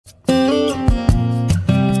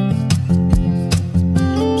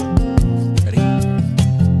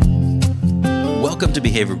Welcome to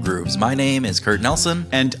Behavioral Grooves. My name is Kurt Nelson.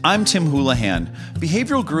 And I'm Tim Houlihan.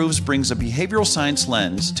 Behavioral Grooves brings a behavioral science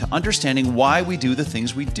lens to understanding why we do the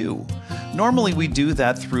things we do. Normally, we do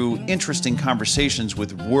that through interesting conversations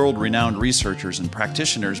with world-renowned researchers and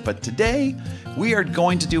practitioners, but today, we are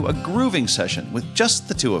going to do a grooving session with just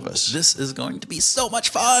the two of us. This is going to be so much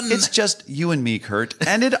fun. It's just you and me, Kurt,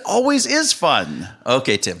 and it always is fun.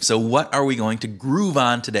 Okay, Tim, so what are we going to groove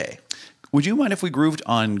on today? Would you mind if we grooved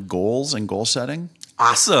on goals and goal setting?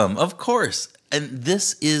 Awesome, of course. And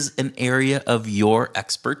this is an area of your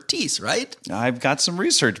expertise, right? I've got some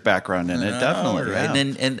research background in it, definitely. Right.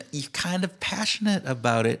 Yeah. And you're kind of passionate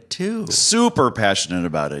about it too. Super passionate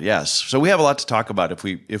about it, yes. So we have a lot to talk about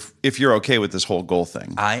if you're okay with this whole goal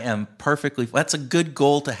thing. I am perfectly. That's a good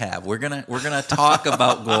goal to have. We're gonna talk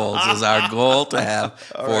about goals as our goal to have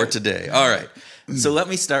for today. All right. So let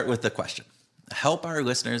me start with the question. Help our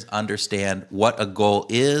listeners understand what a goal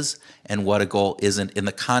is and what a goal isn't in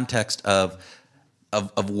the context of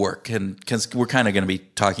work, and because we're kind of going to be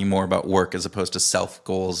talking more about work as opposed to self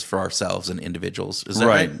goals for ourselves and individuals. Is that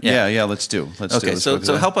right? Yeah. Let's do. Okay, so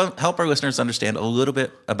help our listeners understand a little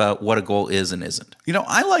bit about what a goal is and isn't. You know,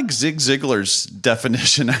 I like Zig Ziglar's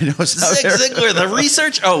definition. I know it's not Zig Ziglar, the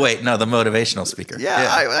research. Oh wait, no, the motivational speaker.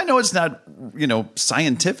 Yeah. I know it's not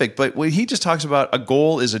scientific, but when he just talks about a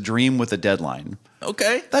goal is a dream with a deadline.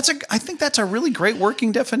 Okay, I think that's a really great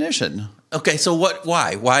working definition. Okay, so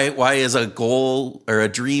why is a goal or a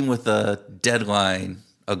dream with a deadline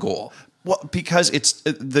a goal? Well, because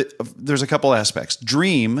there's a couple aspects.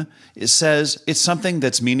 Dream, it says it's something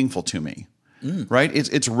that's meaningful to me, right?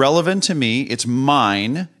 It's relevant to me. It's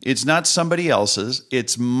mine. It's not somebody else's.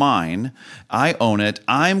 It's mine. I own it.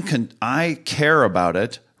 I care about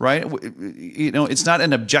it, right? It's not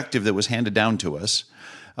an objective that was handed down to us.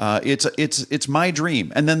 It's my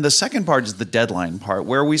dream. And then the second part is the deadline part,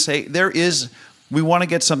 where we say we want to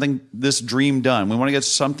get this dream done. We want to get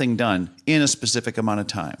something done in a specific amount of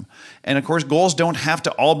time. And of course, goals don't have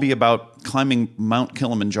to all be about climbing Mount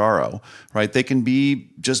Kilimanjaro, right? They can be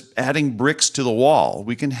just adding bricks to the wall.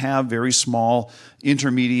 We can have very small,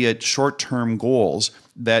 intermediate, short-term goals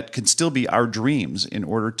that can still be our dreams in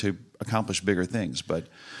order to accomplish bigger things.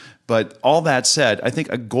 But all that said, I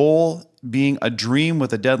think a goal being a dream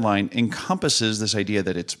with a deadline encompasses this idea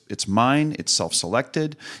that it's mine, it's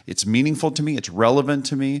self-selected, it's meaningful to me, it's relevant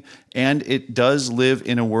to me, and it does live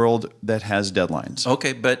in a world that has deadlines.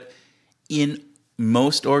 Okay, but in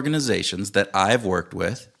most organizations that I've worked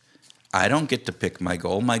with, I don't get to pick my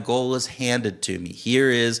goal. My goal is handed to me.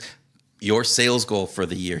 Here is your sales goal for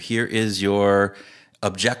the year. Here is your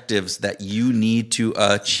objectives that you need to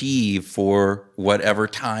achieve for whatever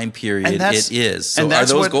time period it is. So are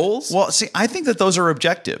those goals? Well, see, I think that those are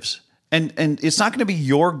objectives. And it's not going to be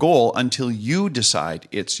your goal until you decide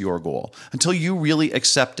it's your goal, until you really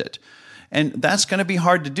accept it. And that's going to be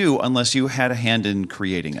hard to do unless you had a hand in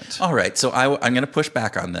creating it. All right. So I'm going to push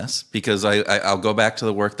back on this because I'll go back to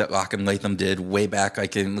the work that Locke and Latham did way back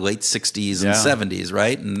like in the late 60s and 70s,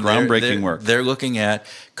 right? And groundbreaking work. They're looking at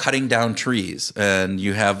cutting down trees. And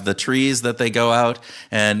you have the trees that they go out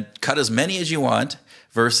and cut as many as you want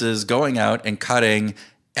versus going out and cutting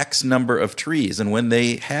X number of trees. And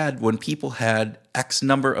when people had X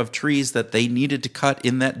number of trees that they needed to cut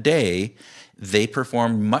in that day, they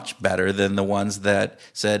performed much better than the ones that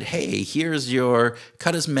said, hey, here's your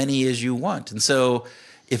cut as many as you want. And so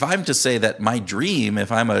if I'm to say that my dream,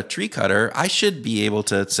 if I'm a tree cutter, I should be able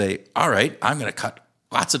to say, all right, I'm going to cut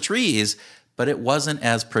lots of trees, but it wasn't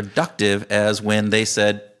as productive as when they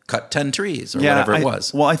said, cut 10 trees or whatever it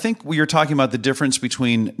was. Well, I think you're talking about the difference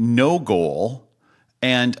between no goal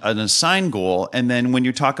and an assigned goal. And then when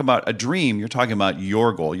you talk about a dream, you're talking about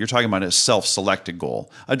your goal. You're talking about a self-selected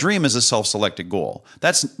goal. A dream is a self-selected goal.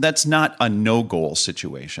 That's not a no-goal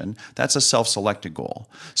situation. That's a self-selected goal.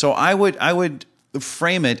 So I would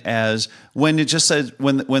frame it as when it just says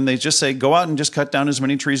when they just say go out and just cut down as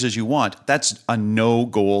many trees as you want, that's a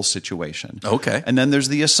no-goal situation. Okay. And then there's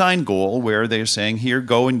the assigned goal where they're saying, here,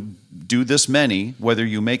 go and do this many, whether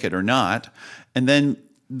you make it or not. And then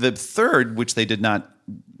the third, which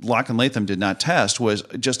Locke and Latham did not test, was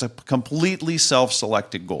just a completely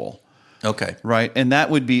self-selected goal. Okay. Right? And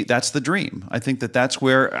that's the dream. I think that's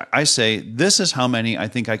where I say, this is how many I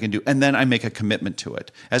think I can do. And then I make a commitment to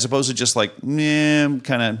it, as opposed to just like,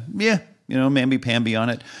 mamby-pamby on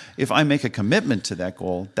it. If I make a commitment to that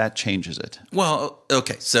goal, that changes it. Well,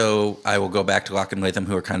 okay, so I will go back to Locke and Latham,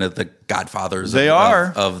 who are kind of the godfathers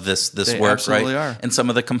of this They work, absolutely right? are. And some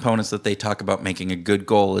of the components that they talk about making a good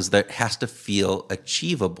goal is that it has to feel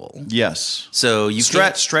achievable. Yes. So you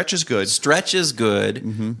Stretch is good. Stretch is good,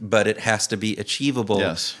 but it has to be achievable.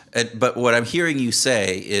 Yes. But what I'm hearing you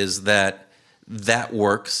say is that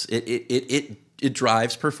works. It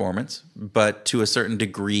drives performance, but to a certain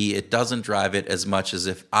degree, it doesn't drive it as much as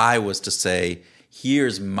if I was to say,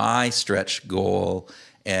 here's my stretch goal,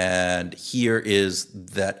 and here is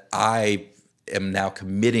that I am now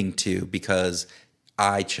committing to because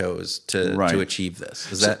I chose to achieve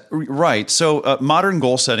this. Is that right? So modern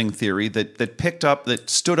goal setting theory that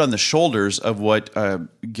stood on the shoulders of what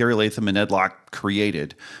Gary Latham and Ed Locke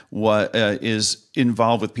created is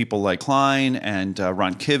involved with people like Klein and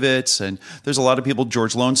Ron Kivitz, and there's a lot of people.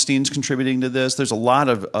 George Lowenstein's contributing to this. There's a lot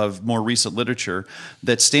of more recent literature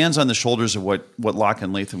that stands on the shoulders of what Locke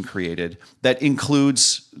and Latham created. That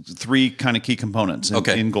includes three kind of key components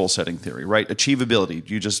in goal setting theory, right? Achievability.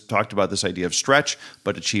 You just talked about this idea of stretch,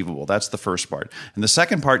 but achievable. That's the first part. And the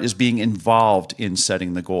second part is being involved in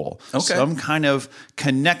setting the goal. Okay. Some kind of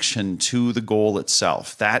connection to the goal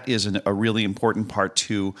itself. That is a really important part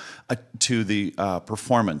to the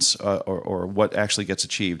performance or what actually gets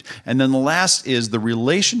achieved. And then the last is the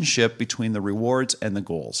relationship between the rewards and the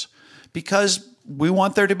goals, because we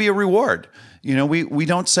want there to be a reward. We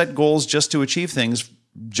don't set goals just to achieve things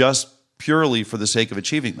just purely for the sake of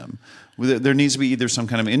achieving them. There needs to be either some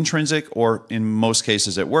kind of intrinsic or, in most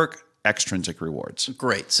cases at work, extrinsic rewards.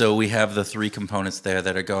 Great. So we have the three components there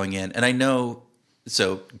that are going in. And I know,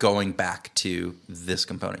 so going back to this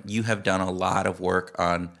component, you have done a lot of work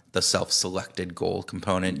on the self-selected goal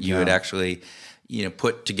component. You had actually,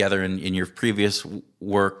 put together in your previous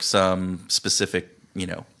work some specific,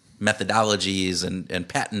 methodologies and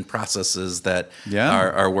patent processes that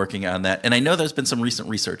are working on that. And I know there's been some recent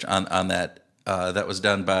research on that that was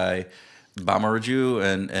done by Bamaraju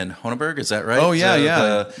and Honeberg, is that right? Oh,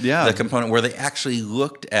 yeah. The component where they actually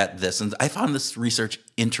looked at this. And I found this research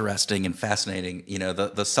interesting and fascinating,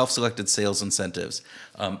 the self-selected sales incentives,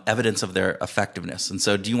 evidence of their effectiveness. And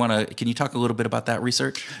so can you talk a little bit about that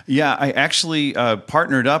research? Yeah, I actually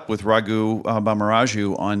partnered up with Raghu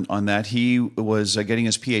Bamaraju on that. He was getting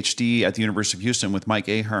his PhD at the University of Houston with Mike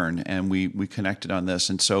Ahern, and we connected on this.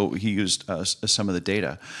 And so he used some of the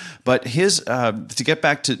data. But to get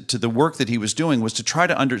back to the work that he was doing was to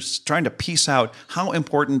trying to piece out how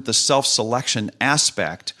important the self-selection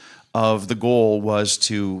aspect of the goal was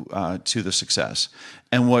to the success.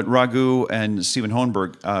 And what Raghu and Stephen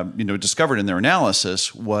Hohenberg discovered in their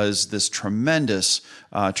analysis was this tremendous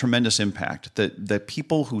impact that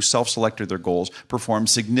people who self-selected their goals performed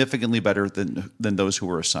significantly better than those who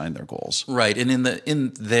were assigned their goals. Right, and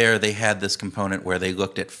in there they had this component where they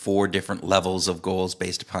looked at 4 different levels of goals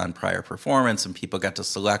based upon prior performance, and people got to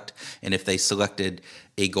select. And if they selected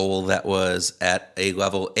a goal that was at a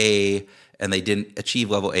level A, and they didn't achieve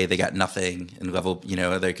level A, they got nothing. And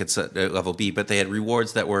they could set level B, but they had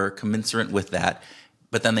rewards that were commensurate with that.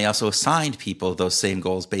 But then they also assigned people those same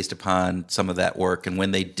goals based upon some of that work. And when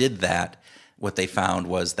they did that, what they found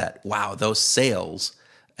was that, wow, those sales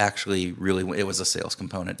actually really, it was a sales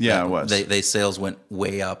component. Yeah, it was. They sales went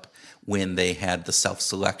way up when they had the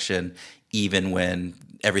self-selection, even when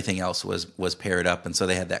everything else was paired up, and so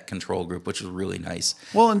they had that control group, which was really nice.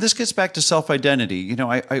 Well, and this gets back to self-identity.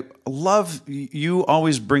 I love, you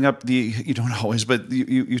always bring up you don't always, but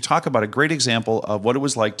you talk about a great example of what it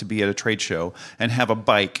was like to be at a trade show and have a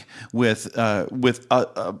bike with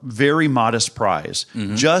a very modest prize.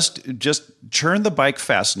 Mm-hmm. Just churn the bike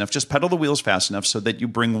fast enough, just pedal the wheels fast enough so that you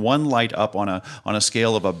bring one light up on a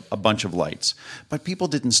scale of a bunch of lights. But people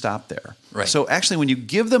didn't stop there. Right. So actually, when you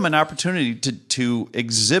give them an opportunity to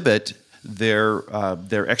exhibit their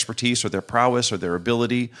expertise or their prowess or their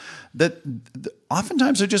ability, that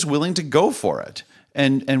oftentimes they're just willing to go for it.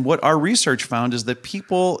 And what our research found is that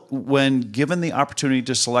people, when given the opportunity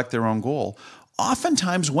to select their own goal,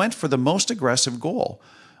 oftentimes went for the most aggressive goal.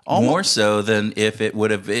 More so than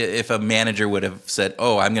if a manager would have said,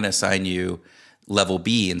 "Oh, I'm going to assign you level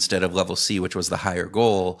B instead of level C, which was the higher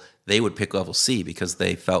goal." They would pick level C because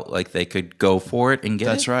they felt like they could go for it and get it.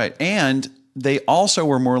 That's right. And they also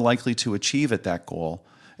were more likely to achieve at that goal,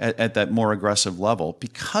 at that more aggressive level,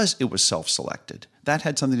 because it was self-selected. That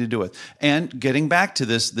had something to do with. And getting back to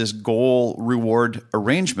this goal reward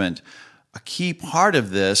arrangement, a key part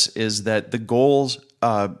of this is that the goals,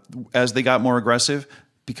 as they got more aggressive,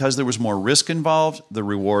 because there was more risk involved, the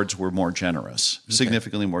rewards were more generous,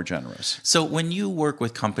 significantly more generous. So when you work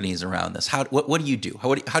with companies around this, what do you do?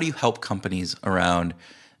 How do you help companies around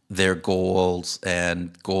their goals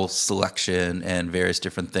and goal selection and various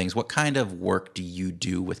different things? What kind of work do you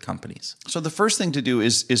do with companies? So the first thing to do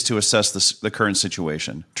is to assess the current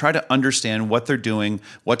situation. Try to understand what they're doing,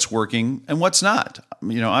 what's working, and what's not.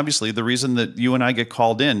 Obviously, the reason that you and I get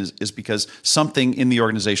called in is because something in the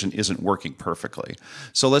organization isn't working perfectly.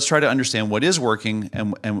 So let's try to understand what is working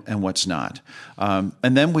and what's not.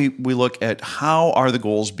 And then we look at how are the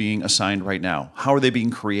goals being assigned right now? How are they being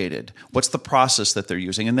created? What's the process that they're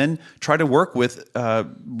using? And then try to work with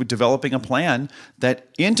developing a plan that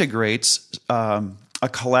integrates a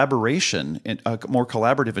collaboration, a more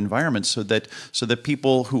collaborative environment, so that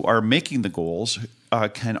people who are making the goals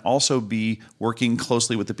can also be working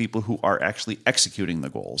closely with the people who are actually executing the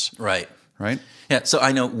goals. Right. Right? Yeah, so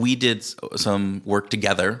I know we did some work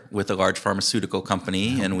together with a large pharmaceutical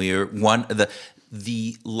company, and we were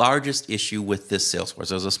the largest issue with this sales force.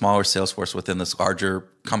 There was a smaller sales force within this larger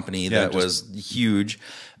company that was huge.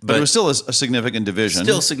 But it was still a significant division.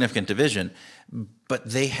 Still a significant division. But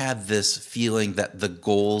they had this feeling that the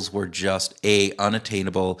goals were just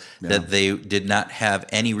unattainable, that they did not have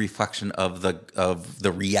any reflection of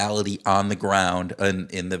the reality on the ground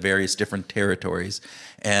in the various different territories.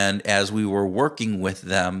 And as we were working with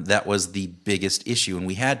them, that was the biggest issue. And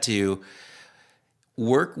we had to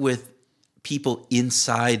work with people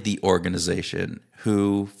inside the organization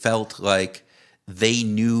who felt like they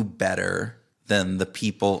knew better than the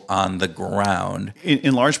people on the ground.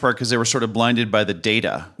 In large part because they were sort of blinded by the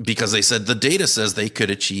data. Because they said the data says they could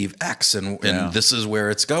achieve X and this is where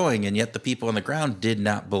it's going. And yet the people on the ground did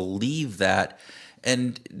not believe that.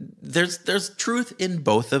 And there's truth in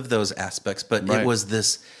both of those aspects, but it was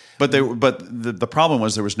this... But the problem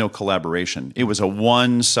was there was no collaboration. It was a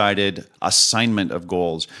one-sided assignment of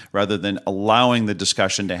goals rather than allowing the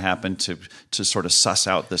discussion to happen to sort of suss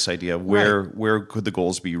out this idea of where could the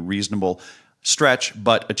goals be reasonable, stretch,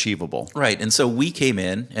 but achievable. Right. And so we came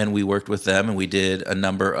in and we worked with them and we did a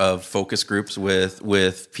number of focus groups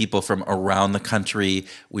with people from around the country.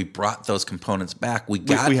 We brought those components back. We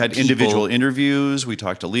had individual interviews. We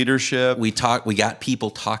talked to leadership. We got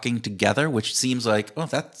people talking together, which seems like, oh,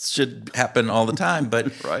 that should happen all the time,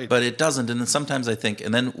 but but it doesn't. And then sometimes I think,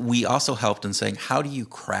 and then we also helped in saying, how do you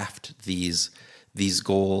craft these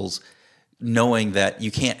goals, knowing that you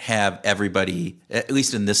can't have everybody, at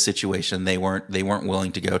least in this situation, they weren't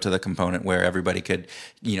willing to go to the component where everybody could,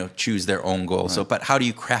 choose their own goal. Right. So, but how do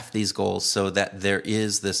you craft these goals so that there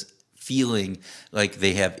is this feeling like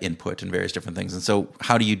they have input in various different things? And so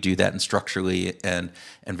how do you do that and structurally and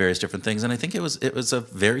various different things? And I think it was a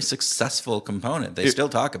very successful component. They still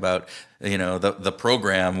talk about, the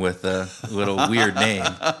program with a little weird name.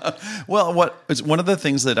 Well, one of the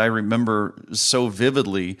things that I remember so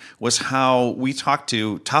vividly was how we talked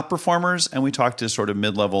to top performers and we talked to sort of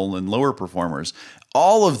mid-level and lower performers.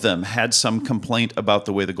 All of them had some complaint about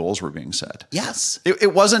the way the goals were being set. Yes.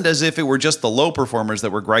 It wasn't as if it were just the low performers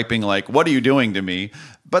that were griping like, what are you doing to me?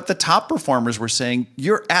 But the top performers were saying,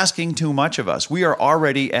 you're asking too much of us. We are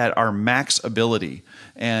already at our max ability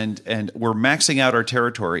and we're maxing out our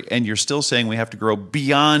territory. And you're still saying we have to grow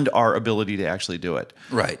beyond our ability to actually do it.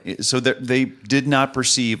 Right. So that they did not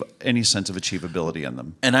perceive any sense of achievability in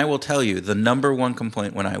them. And I will tell you, the number one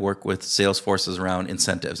complaint when I work with sales forces around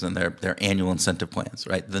incentives and their annual incentive plans,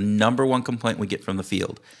 right? The number one complaint we get from the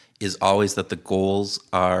field is always that the goals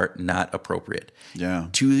are not appropriate. Yeah.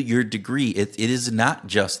 To your degree, it is not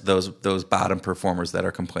just those bottom performers that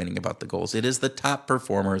are complaining about the goals. It is the top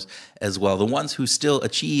performers as well. The ones who still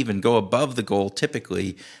achieve and go above the goal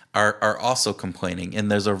typically are also complaining.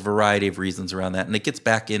 And there's a variety of reasons around that. And it gets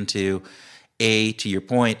back into A, to your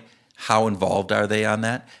point, how involved are they on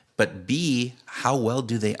that? But B, how well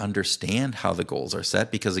do they understand how the goals are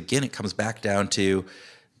set? Because again, it comes back down to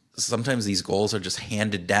sometimes these goals are just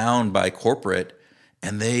handed down by corporate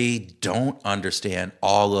and they don't understand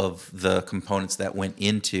all of the components that went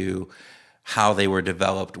into how they were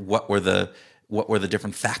developed, what were the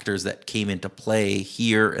different factors that came into play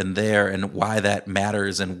here and there, and why that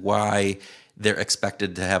matters, and why they're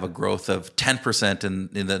expected to have a growth of 10%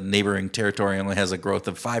 and in the neighboring territory only has a growth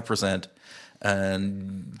of 5%.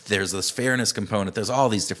 And there's this fairness component. There's all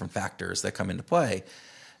these different factors that come into play.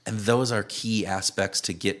 And those are key aspects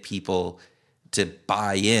to get people to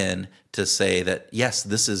buy in, to say that, yes,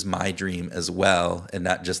 this is my dream as well, and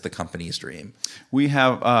not just the company's dream. We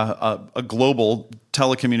have a global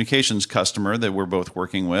telecommunications customer that we're both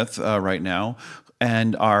working with right now.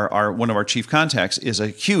 and our one of our chief contacts is a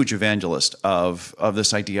huge evangelist of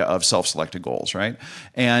this idea of self-selected goals, right?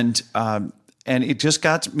 And it just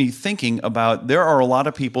got me thinking about, there are a lot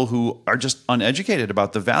of people who are just uneducated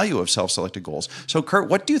about the value of self-selected goals. So, Kurt,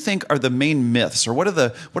 what do you think are the main myths, or what are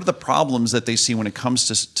the problems that they see when it comes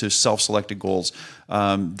to self-selected goals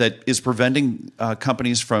that is preventing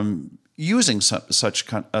companies from using such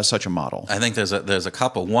a model? I think there's a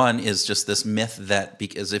couple. One is just this myth that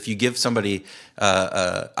because if you give somebody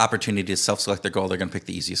opportunity to self-select their goal, they're going to pick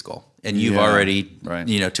the easiest goal, and you've already,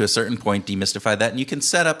 to a certain point, demystified that, and you can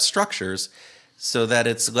set up structures so that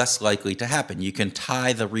it's less likely to happen. You can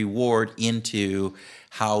tie the reward into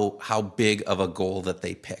how big of a goal that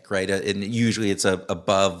they pick, right? And usually it's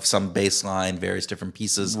above some baseline, various different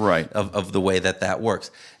pieces of the way that works.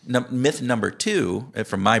 Myth number two,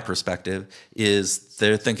 from my perspective, is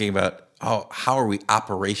they're thinking about, how are we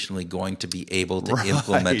operationally going to be able to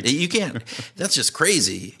implement? You can't. That's just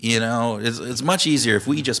crazy. It's much easier if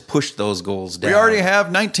we just push those goals down. We already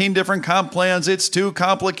have 19 different comp plans. It's too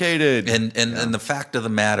complicated. And the fact of the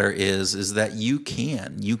matter is that you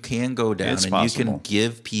can go down, it's possible. You can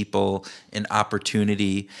give people an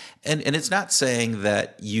opportunity. And it's not saying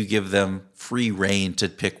that you give them free reign to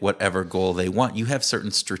pick whatever goal they want. You have certain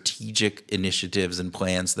strategic initiatives and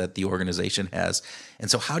plans that the organization has. And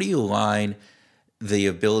so how do you align the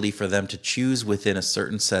ability for them to choose within a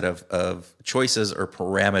certain set of choices or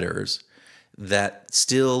parameters that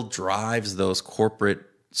still drives those corporate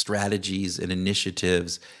strategies and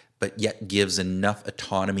initiatives, but yet gives enough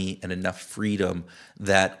autonomy and enough freedom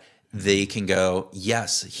that they can go,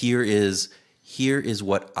 yes, here is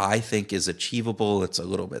what I think is achievable. It's a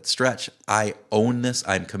little bit stretch. I own this.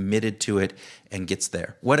 I'm committed to it, and gets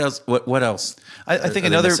there. What else? What else? I think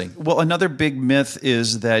another big myth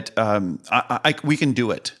is that we can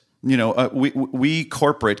do it. We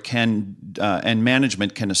corporate can and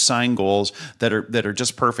management can assign goals that are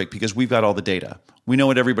just perfect because we've got all the data. We know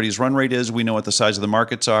what everybody's run rate is. We know what the size of the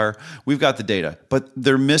markets are. We've got the data, but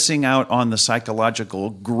they're missing out on the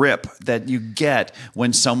psychological grip that you get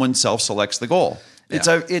when someone self-selects the goal.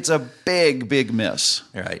 Yeah. It's a big miss.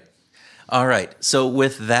 Right. All right. So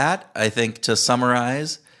with that, I think to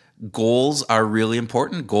summarize, goals are really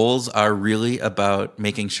important. Goals are really about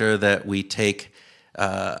making sure that we take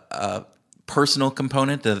a personal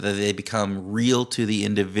component, that they become real to the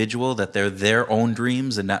individual, that they're their own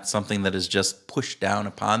dreams and not something that is just pushed down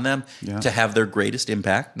upon them to have their greatest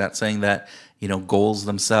impact. Not saying that, goals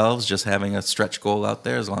themselves, just having a stretch goal out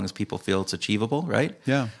there, as long as people feel it's achievable, right?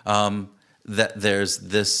 Yeah. That there's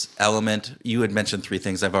this element. You had mentioned three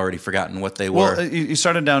things. I've already forgotten what they were. Well, you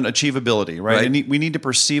started down achievability, right? We need to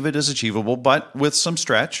perceive it as achievable, but with some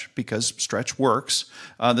stretch, because stretch works.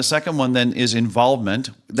 The second one then is involvement.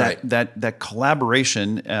 That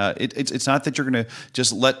collaboration. It's not that you're going to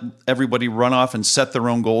just let everybody run off and set their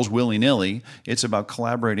own goals willy-nilly. It's about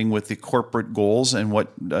collaborating with the corporate goals and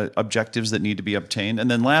what objectives that need to be obtained. And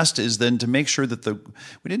then last is then to make sure that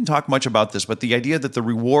we didn't talk much about this, but the idea that the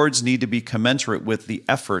rewards need to be commensurate with the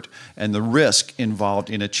effort and the risk involved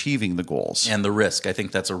in achieving the goals. And the risk, I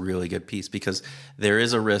think that's a really good piece, because there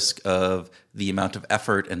is a risk of the amount of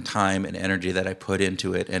effort and time and energy that I put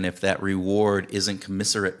into it. And if that reward isn't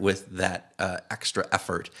commensurate with that extra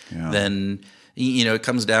effort, then it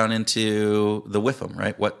comes down into the WIFM,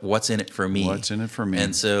 right? What's in it for me? What's in it for me?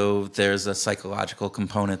 And so there's a psychological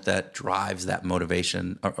component that drives that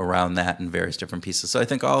motivation around that in various different pieces. So I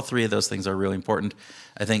think all three of those things are really important.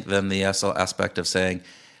 I think then the aspect of saying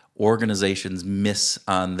organizations miss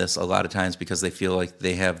on this a lot of times because they feel like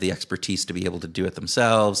they have the expertise to be able to do it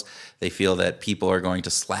themselves. They feel that people are going to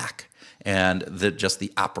slack, and just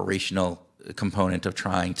the operational component of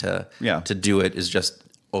trying to do it is just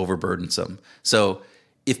overburdensome. So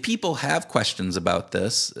if people have questions about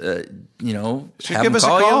this, should give us a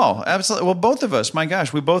call. Absolutely. Well, both of us, my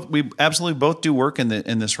gosh, we absolutely both do work in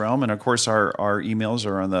this realm, and of course our emails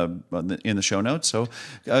are in the show notes. So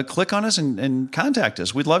click on us and contact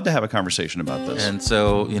us. We'd love to have a conversation about this. And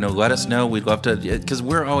so let us know. We'd love to, because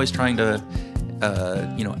we're always trying to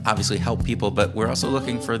obviously help people, but we're also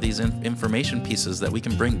looking for these information pieces that we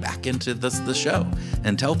can bring back into the show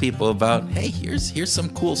and tell people about, hey, here's some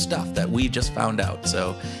cool stuff that we just found out.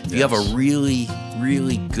 So if you have a really,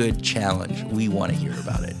 really good challenge, we want to hear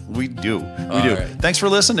about it. We do. All right. Thanks for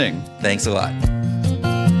listening. Thanks a lot.